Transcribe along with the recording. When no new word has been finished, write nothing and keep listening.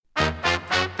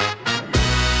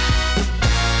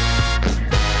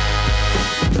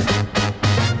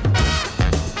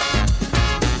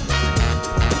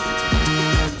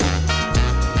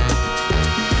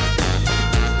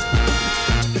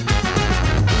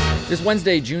It is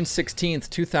Wednesday, June 16th,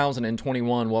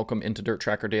 2021. Welcome into Dirt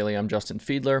Tracker Daily. I'm Justin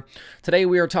Fiedler. Today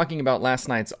we are talking about last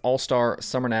night's All-Star,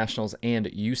 Summer Nationals, and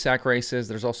USAC races.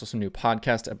 There's also some new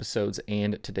podcast episodes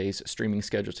and today's streaming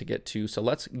schedule to get to, so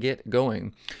let's get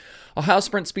going. Ohio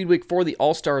Sprint Speed Week for the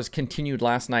All-Stars continued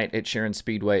last night at Sharon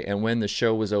Speedway, and when the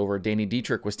show was over, Danny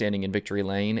Dietrich was standing in victory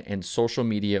lane, and social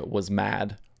media was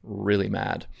mad, really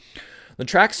mad. The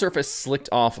track surface slicked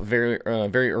off very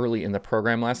early in the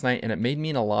program last night, and it made me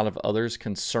and a lot of others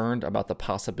concerned about the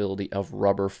possibility of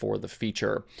rubber for the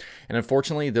feature. And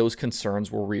unfortunately, those concerns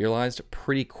were realized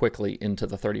pretty quickly into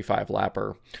the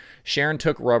 35-lapper. Sharon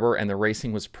took rubber, and the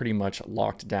racing was pretty much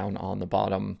locked down on the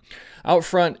bottom. Out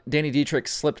front, Danny Dietrich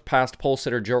slipped past pole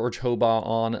sitter George Hobaugh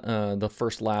on the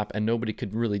first lap, and nobody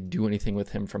could really do anything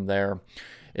with him from there.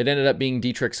 It ended up being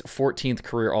Dietrich's 14th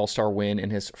career All-Star win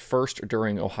and his first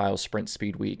during Ohio Sprint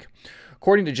Speed Week.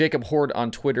 According to Jacob Horde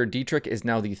on Twitter, Dietrich is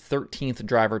now the 13th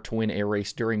driver to win a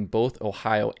race during both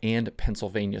Ohio and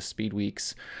Pennsylvania Speed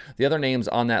Weeks. The other names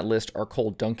on that list are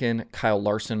Cole Duncan, Kyle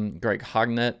Larson, Greg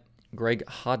Hodnett,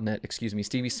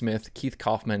 Stevie Smith, Keith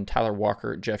Kaufman, Tyler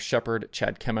Walker, Jeff Shepard,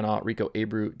 Chad Kemenah, Rico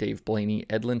Abreu, Dave Blaney,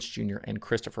 Ed Lynch Jr., and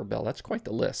Christopher Bell. That's quite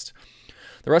the list.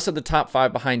 The rest of the top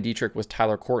five behind Dietrich was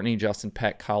Tyler Courtney, Justin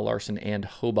Peck, Kyle Larson, and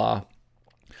Hobaugh.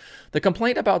 The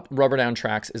complaint about rubber down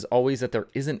tracks is always that there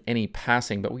isn't any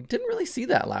passing, but we didn't really see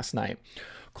that last night.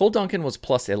 Cole Duncan was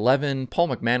plus 11, Paul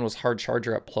McMahon was hard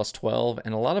charger at plus 12,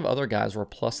 and a lot of other guys were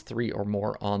plus 3 or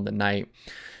more on the night.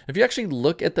 If you actually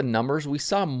look at the numbers, we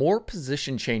saw more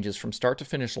position changes from start to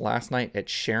finish last night at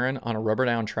Sharon on a rubber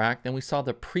down track than we saw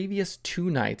the previous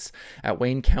two nights at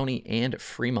Wayne County and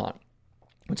Fremont.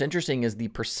 What's interesting is the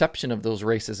perception of those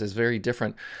races is very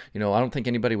different. I don't think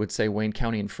anybody would say Wayne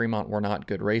County and Fremont were not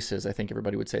good races. I think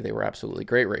everybody would say they were absolutely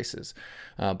great races.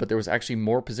 But there was actually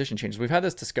more position changes. We've had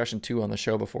this discussion too on the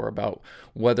show before about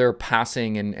whether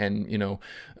passing and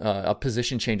a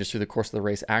position changes through the course of the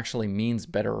race actually means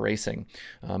better racing.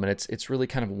 And it's really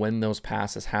kind of when those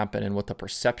passes happen and what the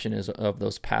perception is of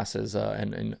those passes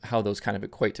and how those kind of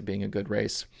equate to being a good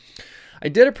race. I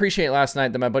did appreciate last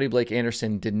night that my buddy Blake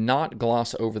Anderson did not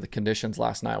gloss over the conditions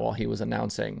last night while he was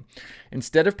announcing.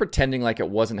 Instead of pretending like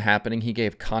it wasn't happening, he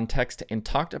gave context and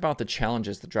talked about the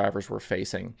challenges the drivers were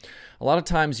facing. A lot of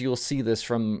times you'll see this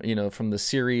from the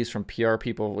series, from PR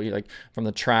people, like from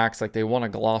the tracks, like they want to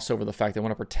gloss over the fact, they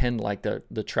want to pretend like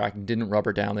the track didn't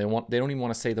rubber down. They don't even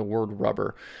want to say the word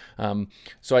rubber.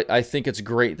 So I think it's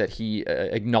great that he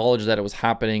acknowledged that it was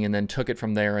happening and then took it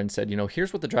from there and said,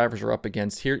 here's what the drivers are up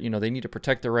against. Here, they need to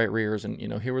protect their right rears, and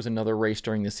here was another race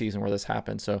during the season where this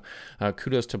happened. So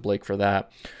kudos to Blake for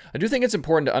that. I do think it's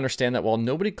important to understand that while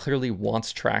nobody clearly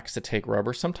wants tracks to take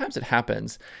rubber, sometimes it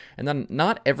happens, and then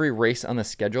not every race on the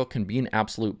schedule can be an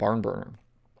absolute barn burner.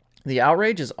 The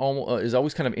outrage is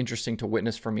always kind of interesting to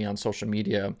witness for me on social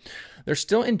media. There's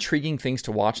still intriguing things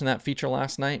to watch in that feature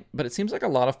last night, but it seems like a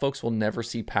lot of folks will never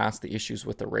see past the issues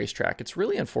with the racetrack. It's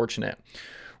really unfortunate.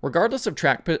 Regardless of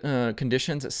track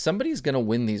conditions, somebody's going to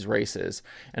win these races,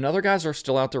 and other guys are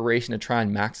still out there racing to try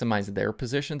and maximize their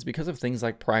positions because of things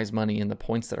like prize money and the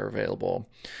points that are available.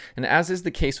 And as is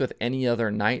the case with any other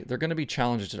night, there are going to be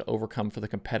challenges to overcome for the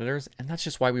competitors, and that's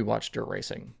just why we watch dirt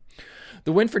racing.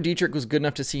 The win for Dietrich was good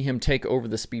enough to see him take over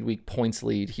the Speed Week points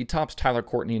lead. He tops Tyler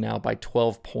Courtney now by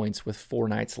 12 points with 4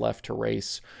 nights left to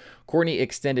race. Courtney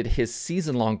extended his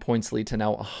season-long points lead to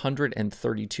now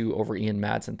 132 over Ian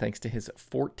Madsen thanks to his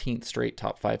 14th straight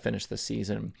top 5 finish this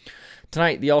season.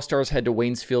 Tonight, the All-Stars head to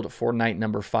Waynesfield for night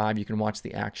number 5. You can watch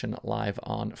the action live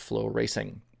on Flow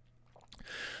Racing.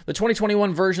 The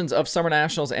 2021 versions of Summer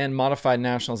Nationals and Modified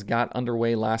Nationals got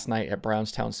underway last night at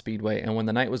Brownstown Speedway, and when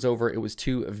the night was over, it was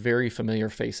two very familiar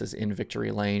faces in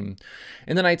victory lane.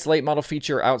 In the night's late model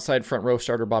feature, outside front row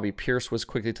starter Bobby Pierce was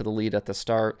quickly to the lead at the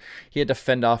start. He had to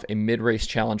fend off a mid-race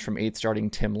challenge from 8th starting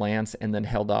Tim Lance, and then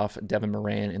held off Devin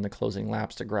Moran in the closing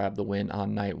laps to grab the win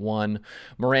on night 1.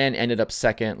 Moran ended up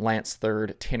 2nd, Lance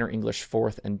 3rd, Tanner English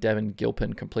 4th, and Devin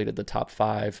Gilpin completed the top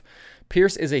 5.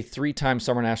 Pierce is a 3-time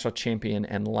Summer National champion,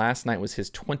 and last night was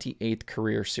his 28th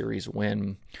career series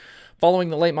win. Following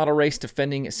the late model race,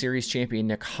 defending series champion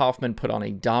Nick Hoffman put on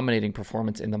a dominating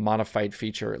performance in the modified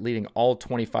feature, leading all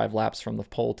 25 laps from the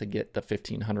pole to get the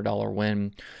 $1,500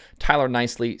 win. Tyler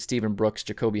Nicely, Stephen Brooks,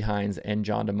 Jacoby Hines, and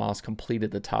John DeMoss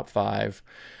completed the top 5.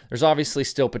 There's obviously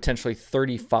still potentially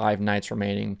 35 nights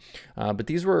remaining, but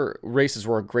these races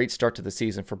were a great start to the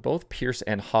season for both Pierce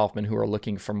and Hoffman, who are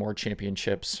looking for more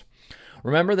championships.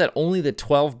 Remember that only the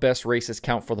 12 best races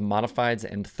count for the modifieds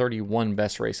and 31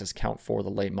 best races count for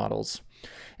the late models.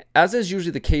 As is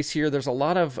usually the case here, there's a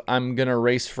lot of I'm going to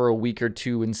race for a week or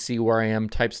two and see where I am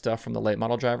type stuff from the late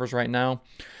model drivers right now.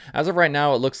 As of right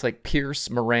now, it looks like Pierce,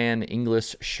 Moran,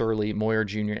 Inglis, Shirley, Moyer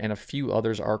Jr., and a few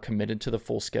others are committed to the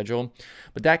full schedule,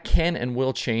 but that can and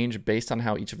will change based on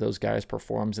how each of those guys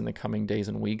performs in the coming days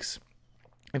and weeks.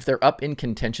 If they're up in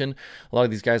contention, a lot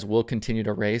of these guys will continue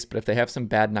to race, but if they have some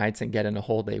bad nights and get in a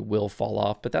hole, they will fall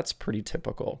off, but that's pretty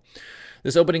typical.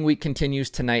 This opening week continues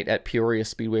tonight at Peoria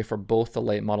Speedway for both the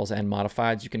late models and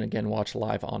modifieds. You can again watch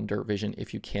live on Dirt Vision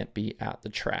if you can't be at the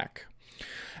track.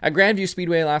 At Grandview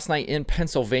Speedway last night in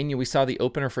Pennsylvania, we saw the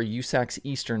opener for USAC's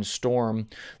Eastern Storm.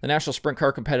 The National Sprint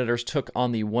Car competitors took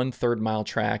on the 1/3 mile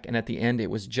track, and at the end,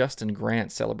 it was Justin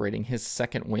Grant celebrating his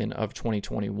second win of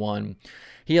 2021.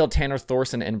 He held Tanner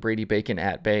Thorson and Brady Bacon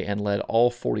at bay and led all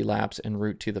 40 laps en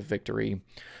route to the victory.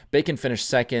 Bacon finished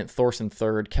second, Thorson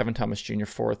third, Kevin Thomas Jr.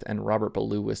 fourth, and Robert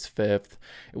Ballou was fifth.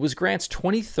 It was Grant's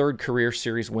 23rd career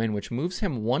series win, which moves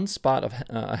him one spot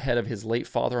ahead of his late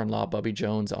father-in-law, Bubby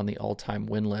Jones, on the all-time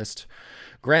win list.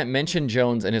 Grant mentioned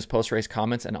Jones in his post-race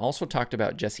comments and also talked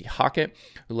about Jesse Hockett,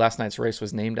 who last night's race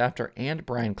was named after, and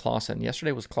Brian Clausen.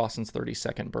 Yesterday was Clausen's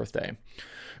 32nd birthday.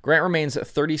 Grant remains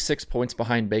 36 points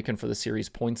behind Bacon for the series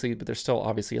points lead, but there's still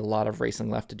obviously a lot of racing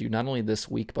left to do, not only this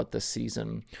week, but this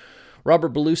season. Robert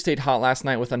Ballou stayed hot last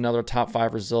night with another top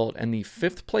 5 result, and the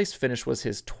 5th place finish was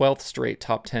his 12th straight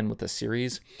top 10 with the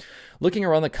series. Looking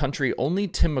around the country, only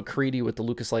Tim McCready with the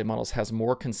Lucas Late Models has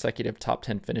more consecutive top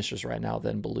 10 finishes right now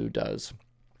than Ballou does.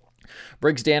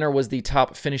 Briggs Danner was the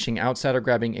top finishing outsider,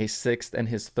 grabbing a 6th and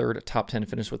his 3rd top 10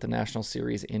 finish with the National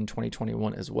Series in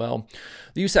 2021 as well.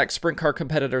 The USAC Sprint Car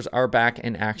competitors are back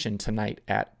in action tonight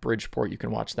at Bridgeport. You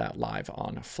can watch that live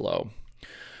on Flow.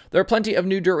 There are plenty of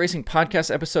new Dirt Racing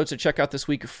podcast episodes to check out this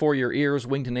week for your ears.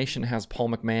 Winged Nation has Paul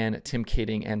McMahon, Tim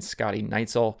Kading, and Scotty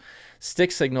Neitzel.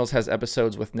 Stick Signals has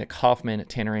episodes with Nick Hoffman,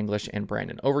 Tanner English, and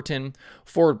Brandon Overton.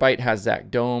 Forward Bite has Zach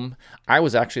Dome. I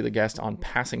was actually the guest on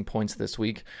Passing Points this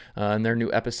week, and their new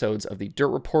episodes of the Dirt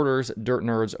Reporters, Dirt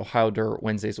Nerds, Ohio Dirt,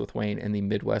 Wednesdays with Wayne, and the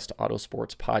Midwest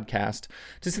Autosports podcast.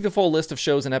 To see the full list of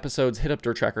shows and episodes, hit up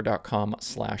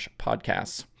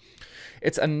dirttracker.com/podcasts.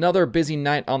 It's another busy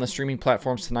night on the streaming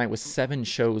platforms tonight with 7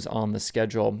 shows on the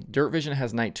schedule. Dirt Vision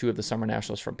has night 2 of the Summer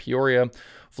Nationals from Peoria.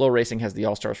 Flow Racing has the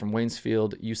All-Stars from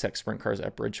Waynesfield, USAC Sprint Cars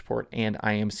at Bridgeport, and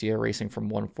IMCA Racing from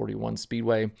 141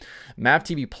 Speedway. MAV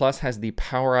TV Plus has the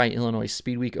POWRi Illinois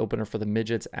Speed Week opener for the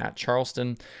midgets at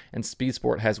Charleston, and Speed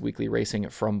Sport has weekly racing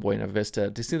from Buena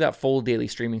Vista. To see that full daily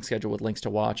streaming schedule with links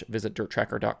to watch, visit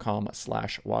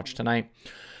dirttracker.com/watch tonight.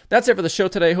 That's it for the show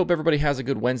today. Hope everybody has a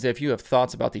good Wednesday. If you have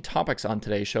thoughts about the topics on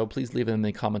today's show, please leave them in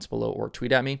the comments below or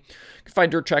tweet at me. You can find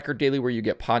Dirt Tracker daily where you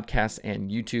get podcasts and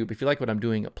YouTube. If you like what I'm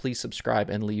doing, please subscribe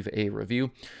and leave a review.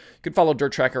 You can follow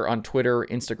Dirt Tracker on Twitter,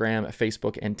 Instagram,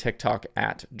 Facebook, and TikTok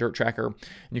at Dirt Tracker. And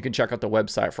you can check out the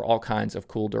website for all kinds of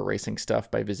cool dirt racing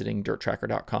stuff by visiting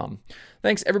dirttracker.com.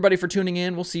 Thanks everybody for tuning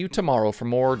in. We'll see you tomorrow for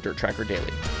more Dirt Tracker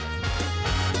Daily.